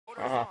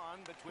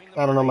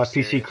I don't know, my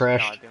PC Serious?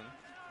 crashed. No, dude.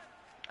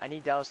 I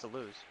need Dallas to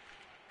lose.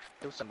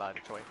 Do something,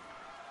 Detroit.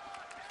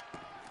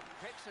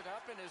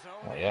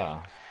 Oh,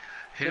 yeah.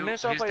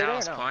 Who's Who's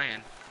Dallas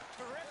playing?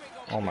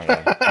 Oh my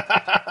god.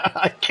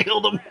 I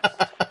killed him.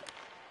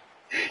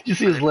 Did you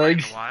see Are his they playing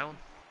legs? the Wild?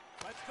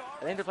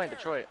 I think they're playing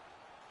Detroit.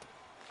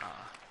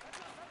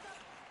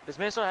 Does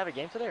Minnesota have a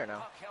game today or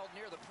no?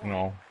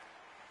 No.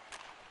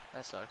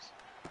 That sucks.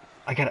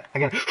 I got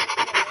it.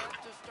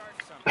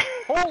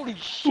 Holy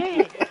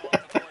shit!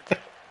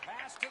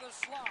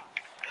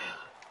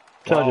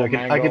 Told you Wow, I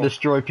can Mango.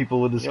 destroy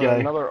people with this Yeah, guy.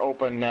 another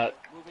open net.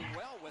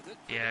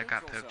 Yeah, I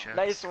got poke checks.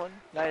 Nice one,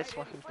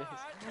 please.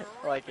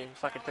 I like it.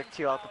 Fucking took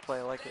 2 out to play.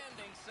 I like it.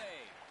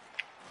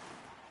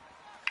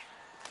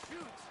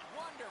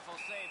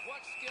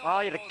 Oh,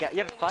 you're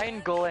a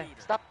fine goalie.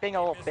 Stop being a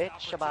little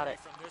bitch about it.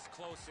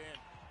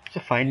 It's a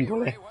fine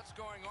goalie.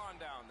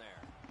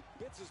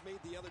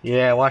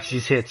 Yeah, watch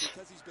these hits.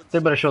 They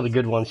better show the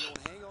good ones.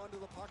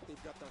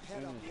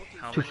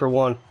 2 for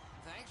 1.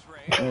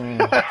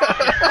 Nice.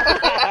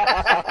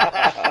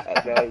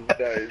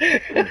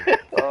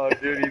 Oh,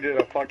 dude, he did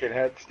a fucking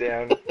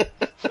headstand.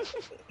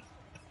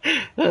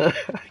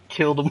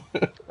 Killed him.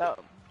 That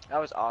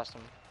was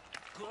awesome.